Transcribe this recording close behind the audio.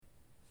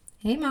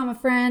Hey, mama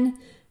friend.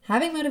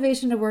 Having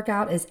motivation to work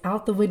out is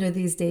out the window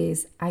these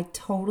days. I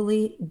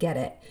totally get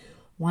it.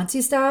 Once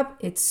you stop,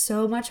 it's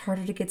so much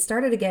harder to get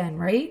started again,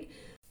 right?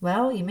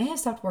 Well, you may have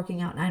stopped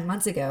working out 9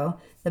 months ago,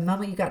 the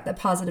moment you got the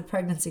positive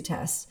pregnancy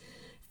test.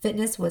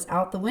 Fitness was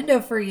out the window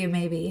for you,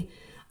 maybe.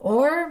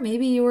 Or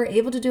maybe you were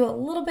able to do a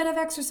little bit of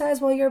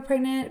exercise while you were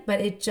pregnant, but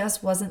it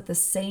just wasn't the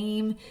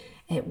same.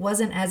 It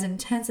wasn't as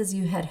intense as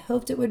you had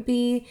hoped it would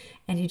be,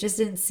 and you just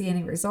didn't see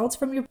any results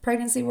from your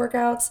pregnancy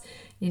workouts.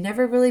 You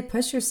never really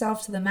pushed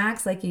yourself to the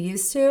max like you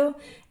used to,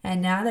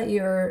 and now that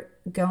you're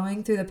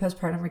going through the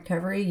postpartum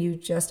recovery, you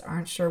just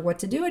aren't sure what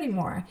to do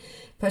anymore.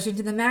 Pushing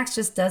to the max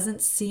just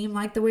doesn't seem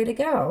like the way to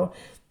go.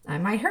 I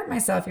might hurt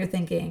myself, you're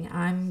thinking.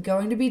 I'm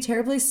going to be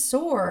terribly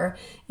sore.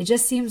 It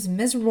just seems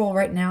miserable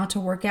right now to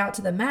work out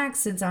to the max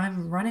since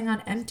I'm running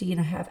on empty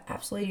and I have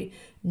absolutely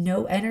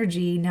no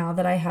energy now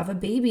that I have a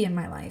baby in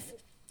my life.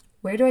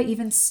 Where do I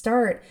even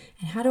start?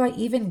 And how do I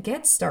even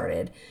get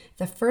started?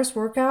 The first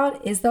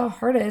workout is the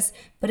hardest,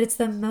 but it's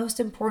the most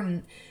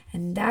important.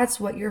 And that's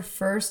what your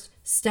first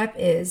step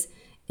is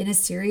in a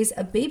series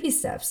of baby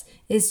steps,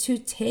 is to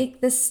take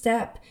the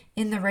step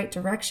in the right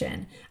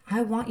direction.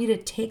 I want you to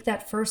take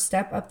that first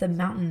step up the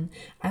mountain.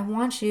 I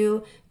want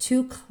you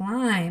to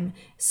climb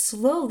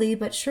slowly,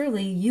 but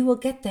surely you will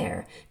get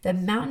there. The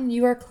mountain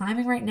you are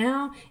climbing right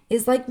now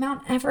is like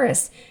Mount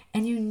Everest,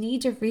 and you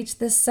need to reach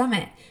the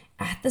summit.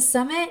 At the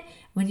summit,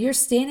 when you're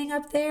standing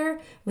up there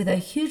with a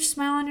huge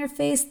smile on your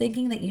face,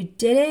 thinking that you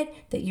did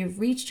it, that you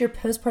reached your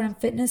postpartum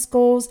fitness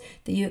goals,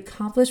 that you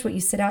accomplished what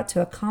you set out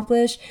to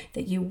accomplish,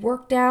 that you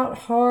worked out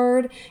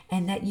hard,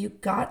 and that you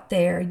got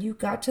there. You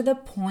got to the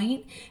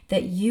point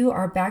that you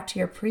are back to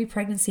your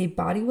pre-pregnancy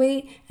body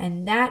weight,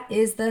 and that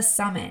is the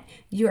summit.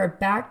 You are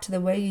back to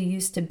the way you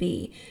used to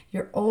be.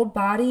 Your old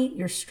body,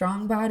 your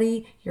strong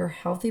body, your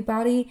healthy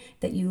body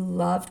that you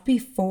loved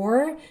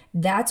before,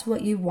 that's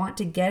what you want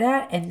to get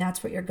at, and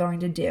that's what you're going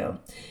to do.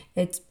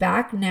 It's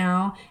back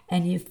now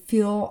and you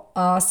feel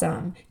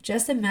awesome.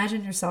 Just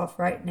imagine yourself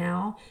right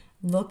now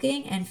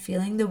looking and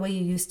feeling the way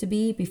you used to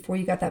be before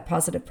you got that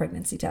positive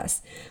pregnancy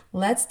test.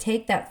 Let's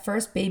take that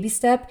first baby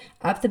step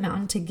up the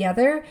mountain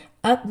together,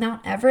 up Mount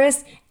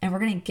Everest, and we're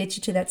going to get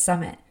you to that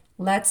summit.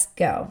 Let's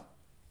go.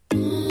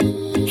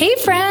 Hey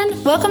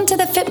friend, welcome to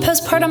the Fit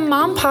Postpartum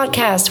Mom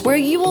podcast, where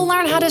you will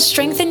learn how to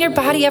strengthen your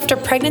body after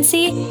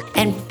pregnancy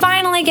and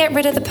finally get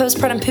rid of the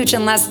postpartum pooch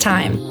in less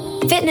time.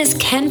 Fitness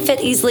can fit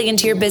easily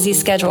into your busy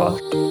schedule.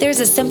 There's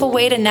a simple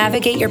way to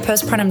navigate your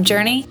postpartum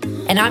journey,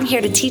 and I'm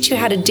here to teach you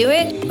how to do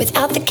it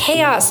without the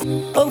chaos,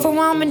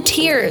 overwhelm, and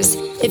tears.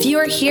 If you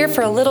are here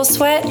for a little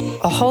sweat,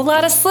 a whole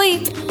lot of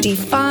sleep,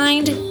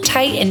 defined,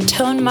 tight, and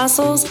toned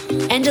muscles,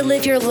 and to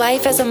live your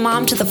life as a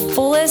mom to the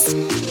fullest,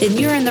 then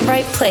you're in the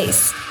right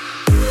place.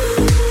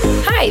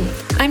 Hi,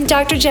 I'm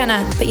Dr.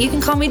 Jenna, but you can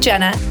call me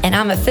Jenna, and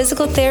I'm a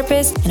physical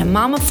therapist and a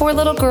mom of 4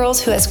 little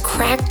girls who has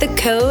cracked the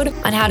code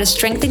on how to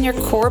strengthen your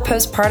core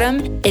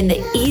postpartum in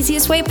the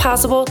easiest way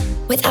possible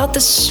without the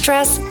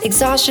stress,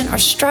 exhaustion, or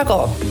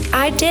struggle.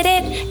 I did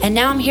it, and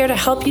now I'm here to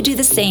help you do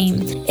the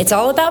same. It's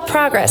all about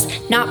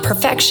progress, not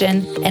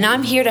perfection, and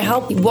I'm here to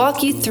help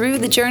walk you through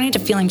the journey to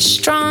feeling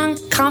strong,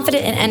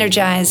 confident, and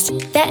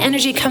energized. That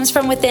energy comes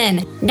from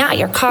within, not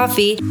your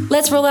coffee.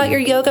 Let's roll out your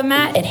yoga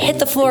mat and hit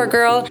the floor,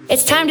 girl.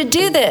 It's time to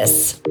do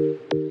this.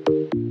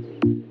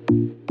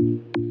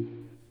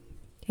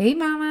 Hey,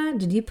 mama,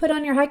 did you put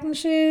on your hiking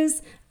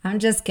shoes? I'm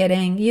just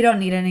kidding. You don't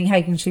need any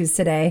hiking shoes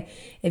today.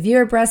 If you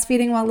are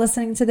breastfeeding while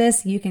listening to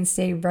this, you can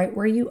stay right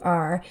where you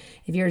are.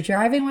 If you're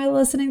driving while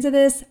listening to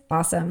this,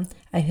 awesome.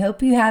 I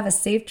hope you have a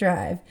safe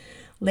drive.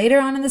 Later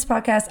on in this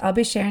podcast, I'll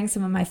be sharing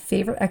some of my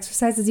favorite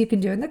exercises you can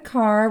do in the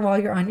car while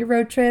you're on your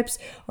road trips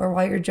or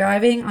while you're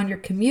driving on your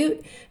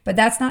commute. But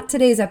that's not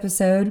today's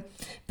episode.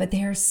 But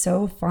they are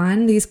so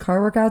fun. These car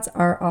workouts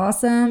are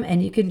awesome,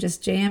 and you can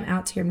just jam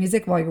out to your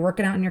music while you're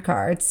working out in your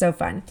car. It's so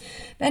fun.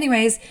 But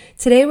anyways,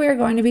 today we are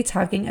going to be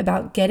talking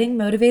about getting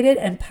motivated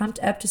and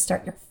pumped up to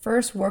start your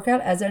first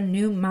workout as a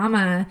new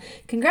mama.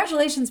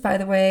 Congratulations, by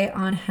the way,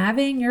 on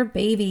having your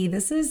baby.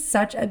 This is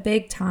such a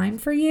big time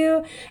for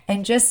you,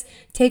 and just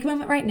take a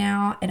moment right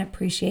now and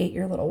appreciate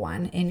your little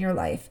one in your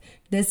life.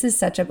 This is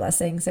such a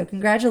blessing. So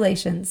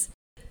congratulations.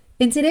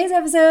 In today's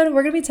episode,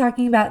 we're going to be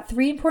talking about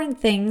 3 important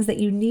things that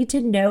you need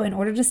to know in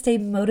order to stay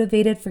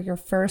motivated for your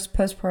first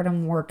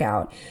postpartum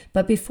workout.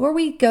 But before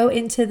we go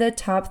into the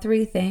top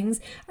 3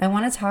 things, I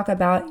want to talk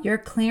about your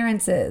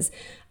clearances.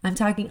 I'm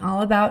talking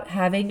all about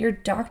having your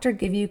doctor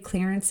give you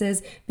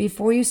clearances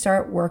before you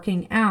start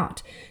working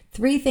out.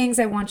 3 things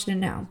I want you to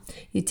know.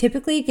 You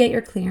typically get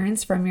your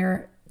clearance from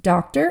your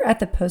doctor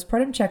at the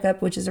postpartum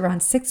checkup, which is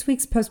around 6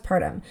 weeks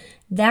postpartum.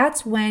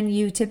 That's when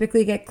you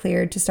typically get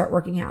cleared to start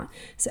working out.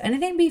 So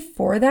anything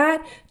before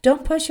that,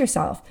 don't push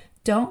yourself.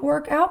 Don't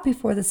work out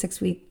before the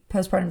 6-week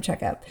postpartum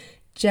checkup.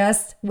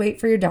 Just wait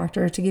for your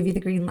doctor to give you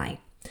the green light.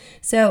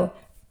 So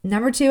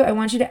number 2, I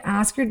want you to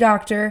ask your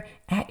doctor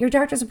at your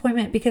doctor's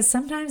appointment, because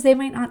sometimes they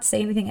might not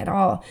say anything at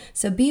all.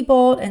 So be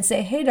bold and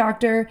say, hey,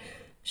 doctor,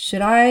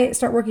 should I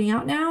start working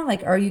out now?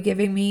 Like, are you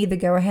giving me the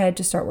go ahead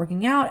to start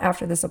working out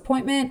after this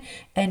appointment?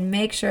 And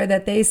make sure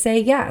that they say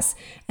yes.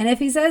 And if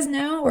he says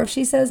no, or if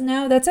she says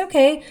no, that's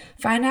okay.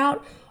 Find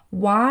out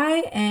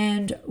why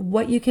and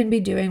what you can be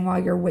doing while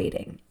you're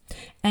waiting.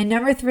 And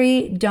number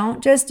 3,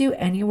 don't just do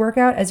any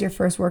workout as your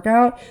first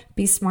workout.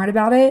 Be smart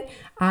about it.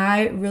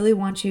 I really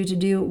want you to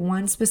do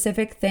one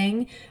specific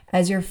thing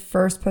as your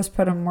first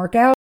postpartum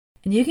workout.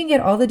 And you can get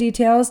all the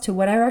details to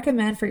what I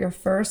recommend for your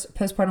first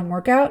postpartum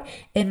workout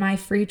in my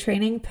free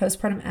training,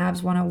 Postpartum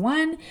Abs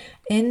 101.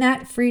 In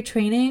that free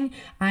training,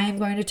 I am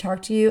going to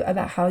talk to you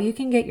about how you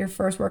can get your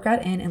first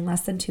workout in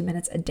less than 2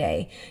 minutes a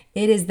day.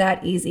 It is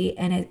that easy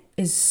and it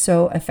is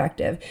so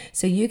effective.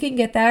 So you can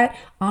get that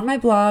on my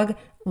blog,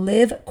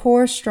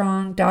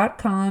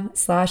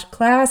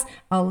 livecorestrong.com/class.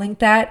 I'll link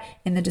that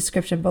in the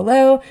description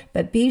below,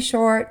 but be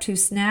sure to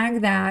snag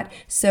that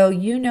so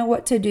you know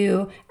what to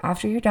do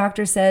after your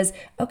doctor says,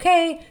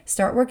 okay,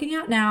 start working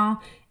out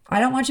now. I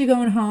don't want you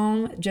going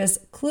home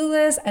just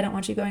clueless. I don't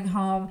want you going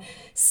home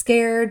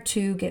scared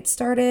to get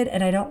started.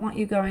 And I don't want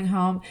you going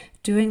home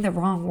doing the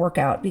wrong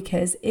workout,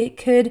 because it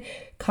could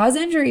cause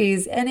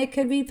injuries and it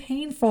could be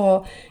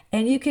painful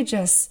and you could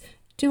just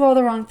do all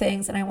the wrong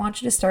things. And I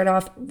want you to start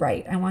off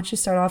right. I want you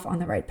to start off on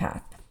the right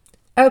path.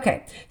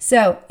 Okay,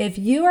 so if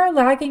you are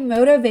lacking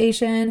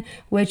motivation,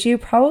 which you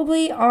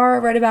probably are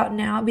right about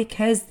now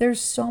because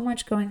there's so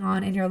much going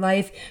on in your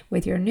life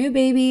with your new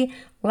baby,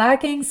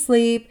 lacking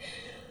sleep,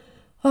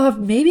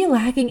 maybe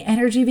lacking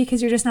energy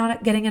because you're just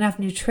not getting enough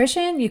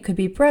nutrition. You could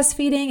be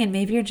breastfeeding and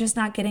maybe you're just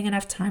not getting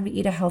enough time to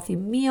eat a healthy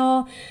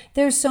meal.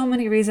 There's so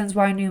many reasons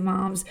why new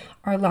moms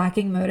are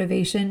lacking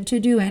motivation to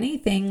do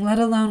anything, let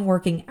alone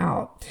working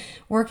out.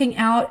 Working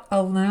out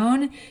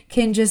alone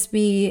can just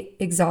be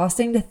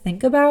exhausting to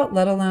think about,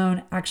 let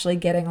alone actually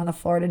getting on the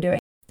floor to do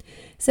it.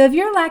 So if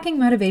you're lacking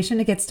motivation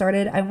to get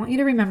started, I want you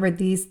to remember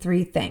these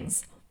 3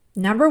 things.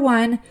 Number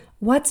 1,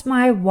 what's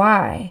my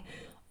why?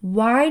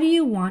 Why do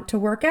you want to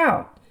work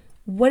out?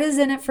 What is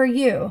in it for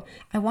you?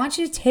 I want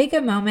you to take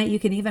a moment. You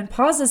can even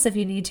pause this if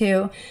you need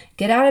to.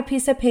 Get out a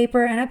piece of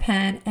paper and a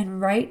pen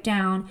and write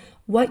down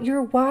what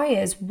your why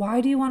is. Why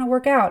do you want to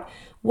work out?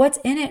 What's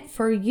in it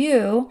for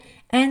you?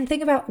 And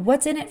think about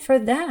what's in it for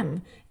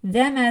them.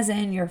 Them as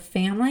in your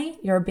family,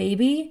 your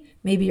baby,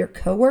 maybe your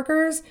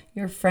coworkers,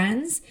 your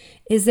friends.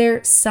 Is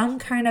there some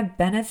kind of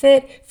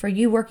benefit for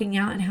you working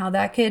out and how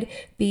that could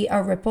be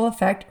a ripple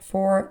effect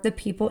for the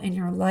people in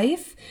your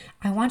life?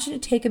 I want you to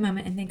take a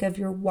moment and think of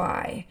your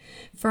why.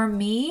 For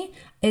me,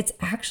 it's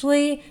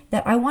actually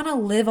that I want to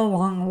live a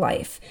long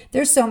life.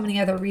 There's so many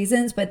other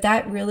reasons, but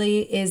that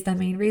really is the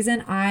main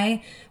reason.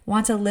 I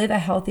want to live a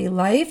healthy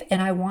life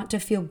and I want to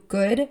feel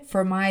good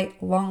for my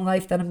long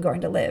life that I'm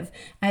going to live.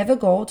 I have a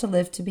goal to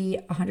live to be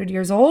 100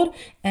 years old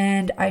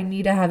and I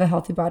need to have a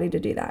healthy body to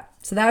do that.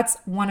 So that's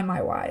one of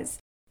my whys.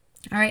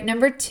 All right,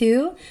 number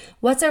 2,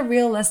 what's a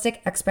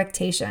realistic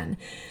expectation?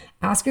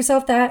 Ask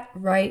yourself that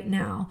right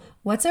now.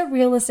 What's a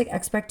realistic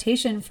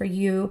expectation for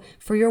you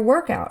for your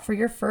workout, for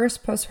your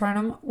first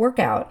postpartum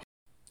workout?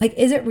 Like,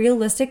 is it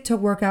realistic to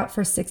work out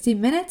for 60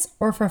 minutes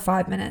or for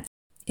 5 minutes?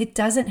 It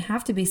doesn't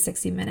have to be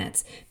 60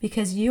 minutes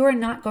because you are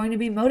not going to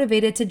be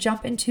motivated to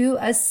jump into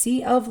a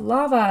sea of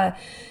lava.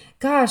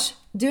 Gosh,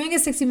 doing a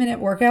 60-minute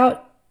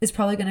workout is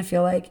probably going to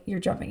feel like you're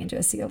jumping into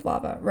a sea of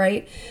lava,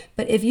 right?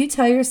 But if you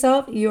tell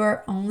yourself you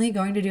are only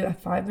going to do a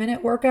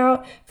 5-minute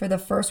workout for the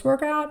first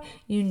workout,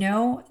 you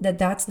know that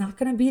that's not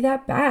going to be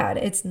that bad.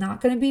 It's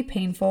not going to be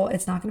painful.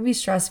 It's not going to be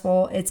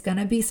stressful. It's going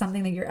to be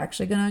something that you're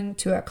actually going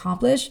to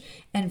accomplish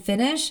and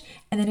finish,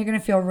 and then you're going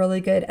to feel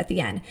really good at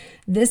the end.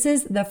 This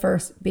is the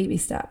first baby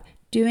step,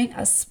 doing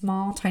a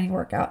small, tiny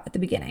workout at the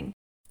beginning.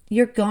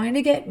 You're going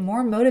to get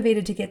more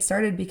motivated to get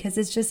started because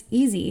it's just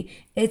easy.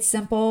 It's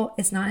simple,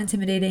 it's not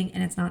intimidating,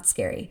 and it's not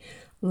scary.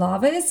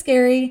 Lava is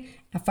scary.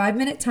 A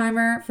 5-minute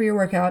timer for your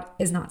workout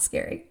is not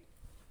scary.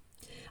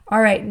 All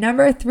right,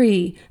 number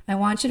 3, I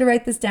want you to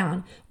write this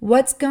down.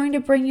 What's going to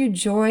bring you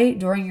joy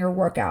during your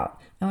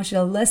workout? I want you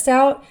to list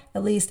out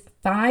at least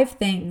 5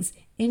 things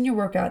in your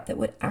workout that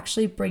would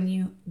actually bring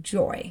you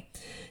joy.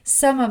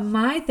 Some of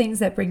my things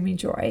that bring me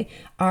joy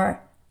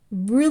are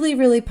really,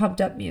 really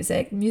pumped up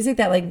music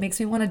that like makes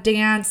me want to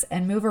dance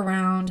and move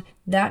around.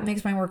 That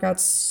makes my workouts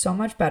so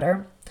much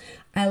better.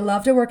 I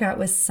love to work out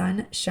with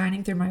sun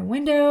shining through my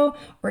window,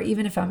 or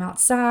even if I'm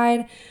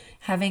outside,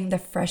 having the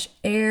fresh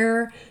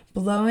air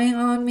blowing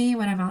on me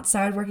when I'm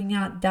outside working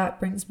out, that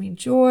brings me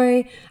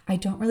joy. I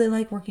don't really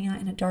like working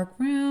out in a dark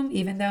room,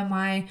 even though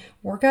my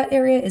workout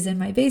area is in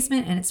my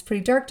basement and it's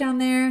pretty dark down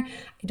there.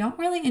 I don't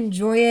really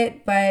enjoy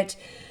it, but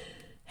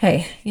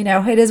hey,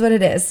 it is what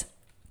it is.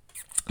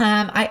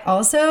 I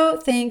also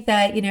think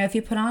that, if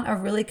you put on a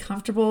really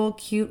comfortable,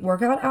 cute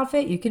workout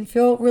outfit, you can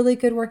feel really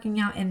good working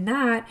out in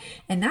that,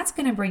 and that's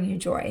going to bring you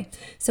joy.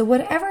 So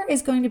whatever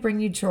is going to bring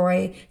you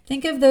joy,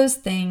 think of those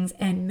things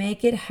and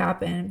make it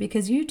happen,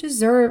 because you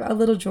deserve a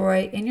little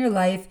joy in your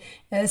life,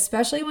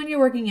 especially when you're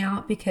working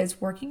out, because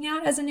working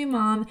out as a new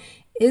mom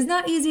is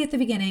not easy at the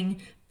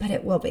beginning, but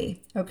it will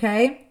be,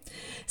 okay?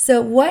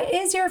 So what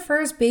is your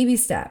first baby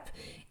step?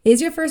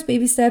 Is your first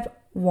baby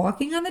step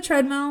walking on the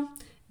treadmill?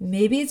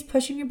 Maybe it's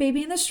pushing your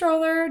baby in the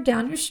stroller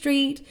down your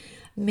street.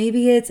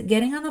 Maybe it's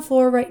getting on the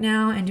floor right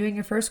now and doing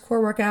your first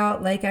core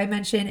workout. Like I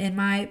mentioned in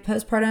my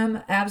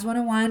Postpartum Abs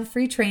 101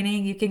 free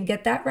training, you can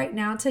get that right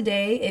now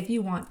today if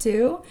you want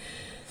to.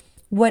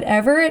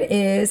 Whatever it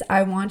is,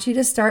 I want you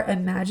to start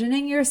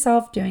imagining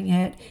yourself doing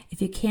it.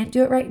 If you can't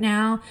do it right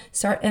now,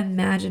 start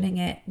imagining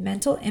it.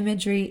 Mental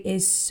imagery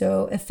is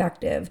so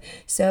effective.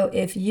 So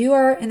if you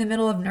are in the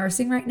middle of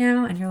nursing right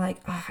now and you're like,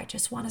 oh, I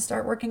just want to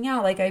start working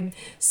out, like I'm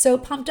so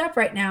pumped up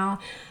right now,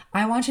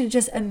 I want you to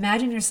just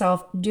imagine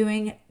yourself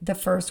doing the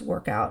first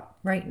workout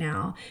right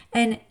now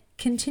and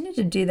continue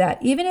to do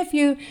that. Even if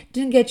you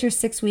didn't get your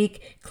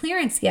 6-week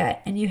clearance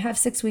yet and you have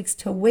 6 weeks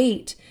to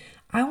wait,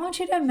 I want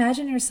you to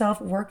imagine yourself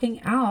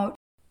working out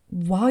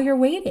while you're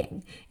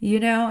waiting. You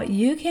know,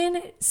 you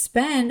can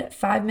spend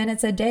 5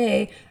 minutes a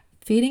day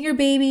feeding your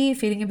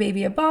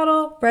baby a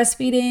bottle,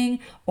 breastfeeding,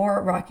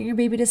 or rocking your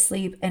baby to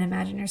sleep, and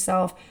imagine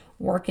yourself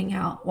working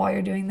out while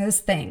you're doing those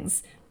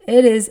things.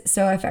 It is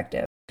so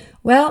effective.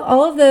 Well,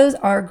 all of those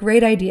are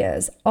great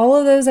ideas. All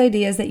of those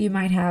ideas that you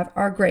might have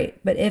are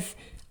great. But if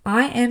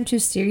I am to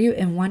steer you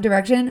in one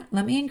direction,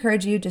 let me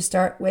encourage you to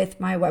start with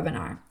my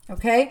webinar.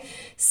 Okay,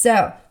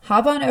 so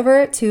hop on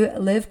over to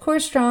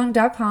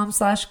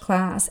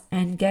livecorestrong.com/class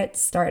and get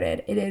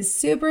started. It is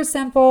super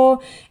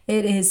simple.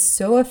 It is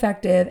so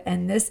effective,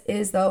 and this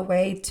is the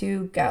way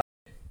to go.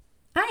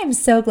 I am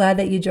so glad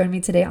that you joined me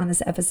today on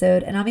this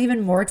episode, and I'm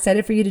even more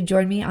excited for you to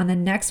join me on the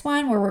next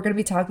one where we're going to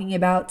be talking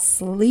about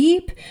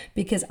sleep,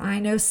 because I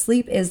know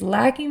sleep is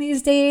lacking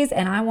these days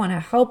and I want to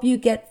help you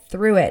get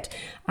through it.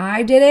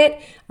 I did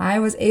it. I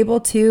was able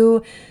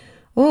to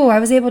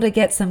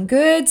get some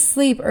good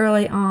sleep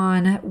early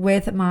on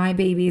with my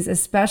babies,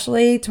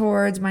 especially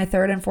towards my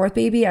 3rd and 4th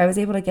baby. I was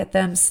able to get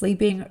them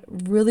sleeping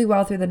really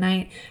well through the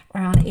night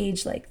around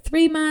age like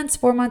 3 months,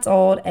 4 months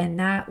old, and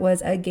that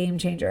was a game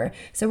changer.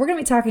 So we're going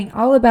to be talking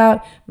all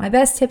about my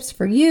best tips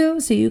for you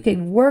so you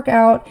can work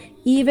out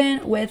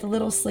even with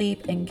little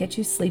sleep and get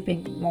you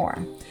sleeping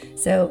more.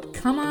 So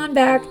come on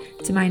back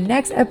to my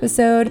next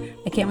episode.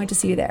 I can't wait to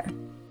see you there.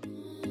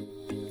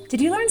 Did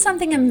you learn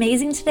something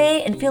amazing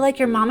today and feel like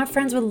your mama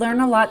friends would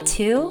learn a lot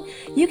too?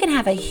 You can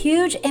have a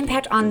huge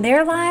impact on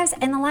their lives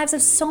and the lives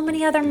of so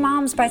many other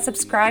moms by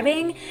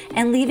subscribing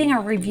and leaving a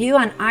review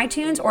on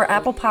iTunes or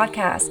Apple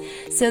Podcasts,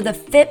 so the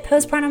Fit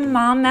Postpartum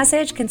Mom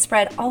message can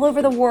spread all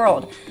over the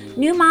world.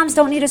 New moms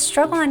don't need to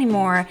struggle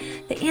anymore.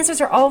 The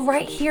answers are all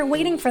right here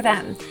waiting for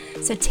them.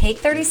 So take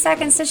 30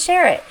 seconds to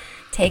share it.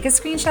 Take a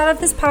screenshot of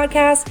this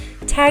podcast,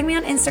 tag me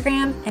on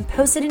Instagram, and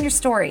post it in your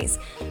stories.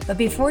 But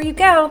before you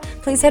go,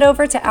 please head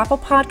over to Apple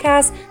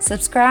Podcasts,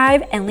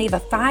 subscribe, and leave a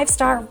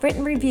 5-star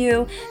written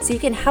review so you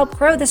can help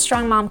grow the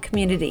Strong Mom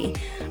community.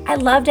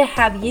 I'd love to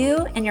have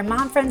you and your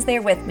mom friends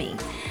there with me.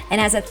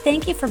 And as a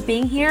thank you for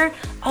being here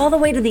all the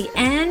way to the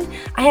end,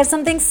 I have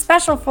something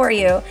special for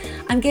you.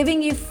 I'm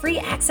giving you free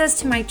access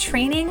to my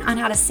training on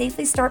how to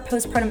safely start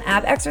postpartum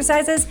ab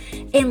exercises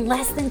in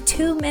less than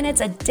 2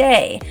 minutes a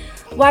day.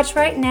 Watch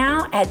right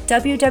now at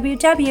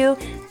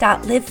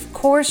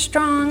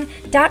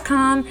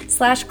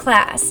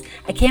www.livecorestrong.com/class.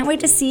 I can't wait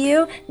to see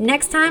you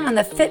next time on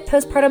the Fit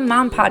Postpartum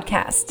Mom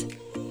podcast.